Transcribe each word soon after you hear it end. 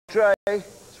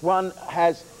This one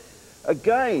has,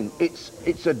 again,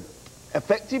 it's a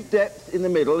effective depth in the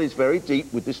middle is very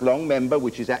deep with this long member,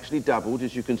 which is actually doubled,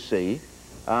 as you can see.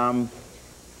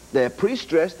 They're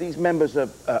pre-stressed. These members are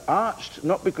arched,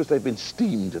 not because they've been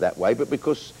steamed that way, but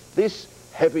because this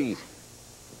heavy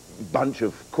bunch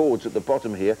of cords at the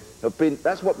bottom here have been,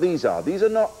 that's what these are. These are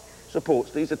not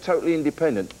supports, these are totally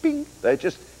independent. Bing! They're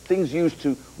just things used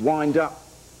to wind up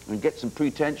and get some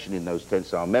pre-tension in those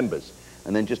tensile members,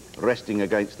 and then just resting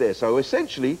against there. So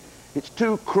essentially, it's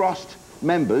two crossed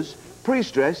members,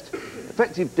 pre-stressed,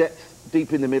 effective depth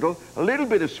deep in the middle, a little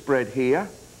bit of spread here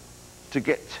to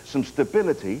get some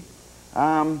stability.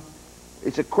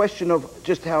 It's a question of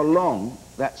just how long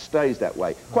that stays that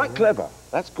way. Quite clever.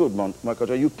 That's good,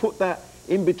 Michael. You put that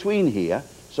in between here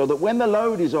so that when the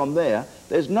load is on there,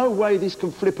 there's no way this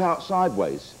can flip out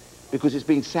sideways because it's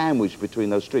being sandwiched between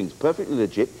those strings. Perfectly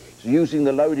legit. It's using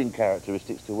the loading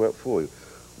characteristics to work for you.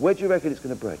 Where do you reckon it's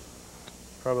going to break?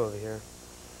 Probably here.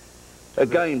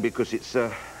 Again, because it's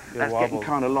that's getting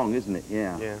kind of long, isn't it?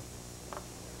 Yeah. Yeah.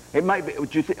 It might be. Do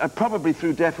you think probably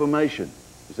through deformation?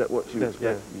 Is that what you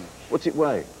expect? Yeah. What's it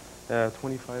weigh?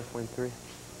 25.3.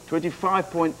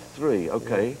 25.3.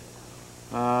 Okay.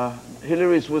 Yeah.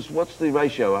 Hillary's was, what's the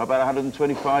ratio? About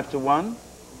 125 to 1?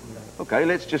 Okay,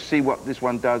 let's just see what this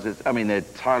one does. I mean, they're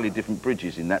entirely different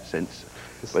bridges in that sense,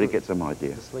 but it gets some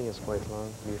idea. The sling is quite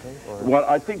long, do you think? Or? Well,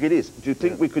 I think it is. Do you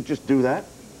think we could just do that?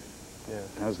 Yeah.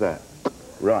 How's that?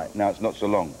 Right, now it's not so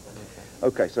long.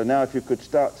 Okay, so now if you could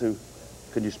start to,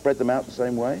 can you spread them out the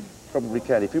same way? Probably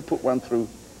can. If you put one through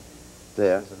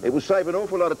there, it will save an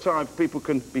awful lot of time if people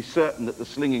can be certain that the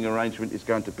slinging arrangement is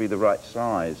going to be the right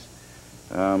size.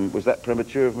 Was that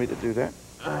premature of me to do that?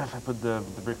 If I put the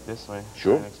brick this way.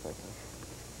 Sure. I expect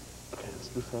it. Okay, let's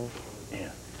do 5. Yeah.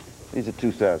 These are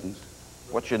 2000s.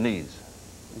 What's your knees?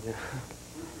 Yeah.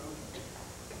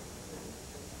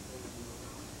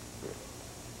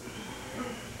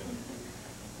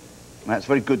 Now, it's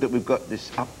very good that we've got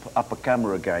this upper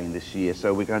camera again this year,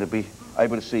 so we're going to be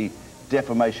able to see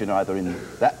deformation either in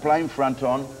that plane front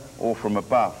on or from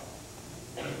above.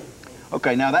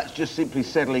 Okay, now that's just simply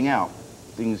settling out.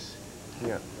 Things...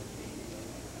 Yeah.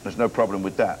 There's no problem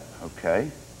with that. Okay.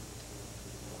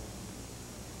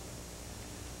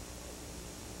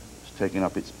 It's taking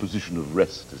up its position of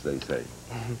rest, as they say.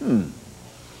 It's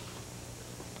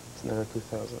another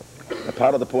 2000. A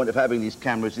part of the point of having these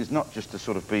cameras is not just to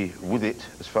sort of be with it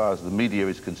as far as the media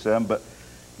is concerned, but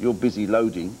you're busy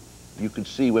loading. You can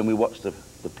see when we watch the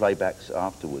playbacks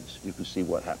afterwards, you can see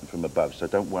what happened from above. So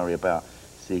don't worry about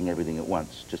seeing everything at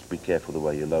once. Just be careful the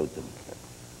way you load them.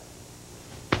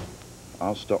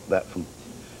 I'll stop that from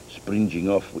springing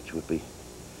off, which would be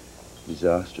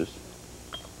disastrous.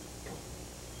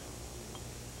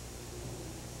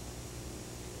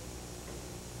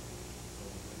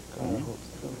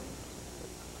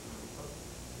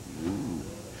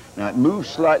 Now it moves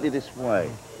slightly this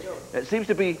way. It seems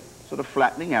to be sort of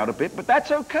flattening out a bit, but that's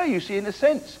okay, you see, in a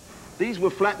sense. These were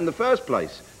flat in the first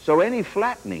place, so any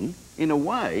flattening, in a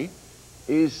way,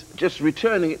 is just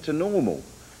returning it to normal.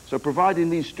 So providing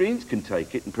these strings can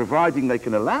take it, and providing they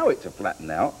can allow it to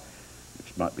flatten out,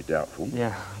 which might be doubtful,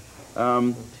 yeah.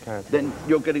 Then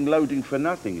you're getting loading for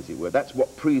nothing, as it were. That's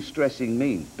what pre-stressing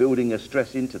means, building a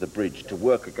stress into the bridge to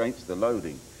work against the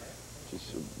loading,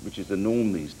 which is the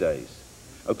norm these days.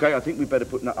 Okay, I think we better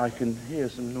put... I can hear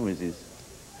some noises.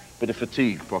 Bit of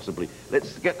fatigue, possibly.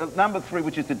 Let's get number 3,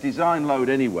 which is the design load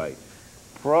anyway.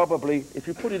 Probably, if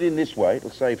you put it in this way, it'll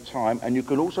save time, and you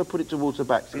can also put it towards the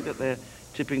back. See that they're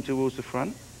tipping towards the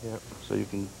front? Yeah. So you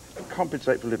can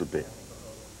compensate for a little bit.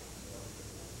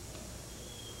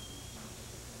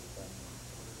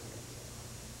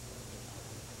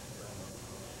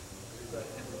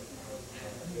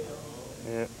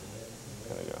 Yeah.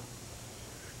 There we go.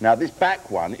 Now, this back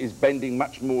one is bending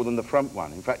much more than the front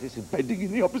one. In fact, it's bending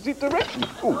in the opposite direction.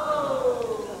 Ooh.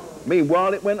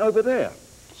 Meanwhile, it went over there.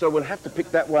 So we'll have to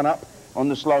pick that one up on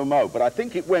the slow-mo. But I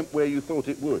think it went where you thought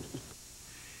it would.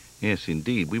 Yes,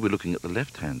 indeed. We were looking at the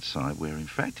left-hand side, where, in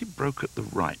fact, it broke at the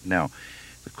right. Now,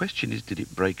 the question is, did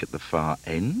it break at the far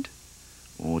end?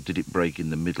 Or did it break in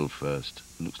the middle first?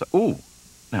 It looks like... Oh!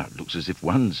 Now, it looks as if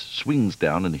one swings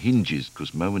down and hinges,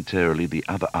 because momentarily the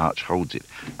other arch holds it.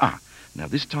 Ah! Now,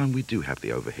 this time we do have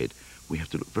the overhead. We have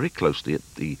to look very closely at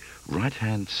the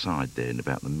right-hand side there in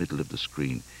about the middle of the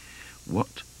screen.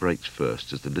 What breaks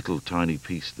first? Does the little tiny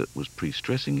piece that was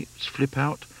pre-stressing it flip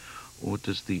out? Or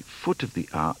does the foot of the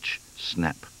arch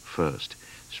snap first?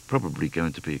 It's probably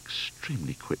going to be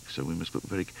extremely quick, so we must look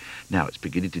very... Now, it's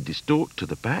beginning to distort to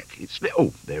the back.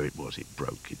 Oh, there it was. It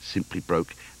broke. It simply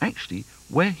broke, actually,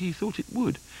 where he thought it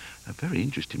would. A very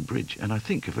interesting bridge, and I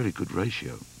think a very good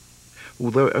ratio.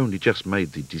 Although it only just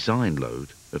made the design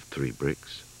load of 3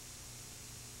 bricks.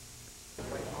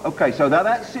 Okay, so now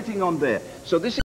that's sitting on there. So this is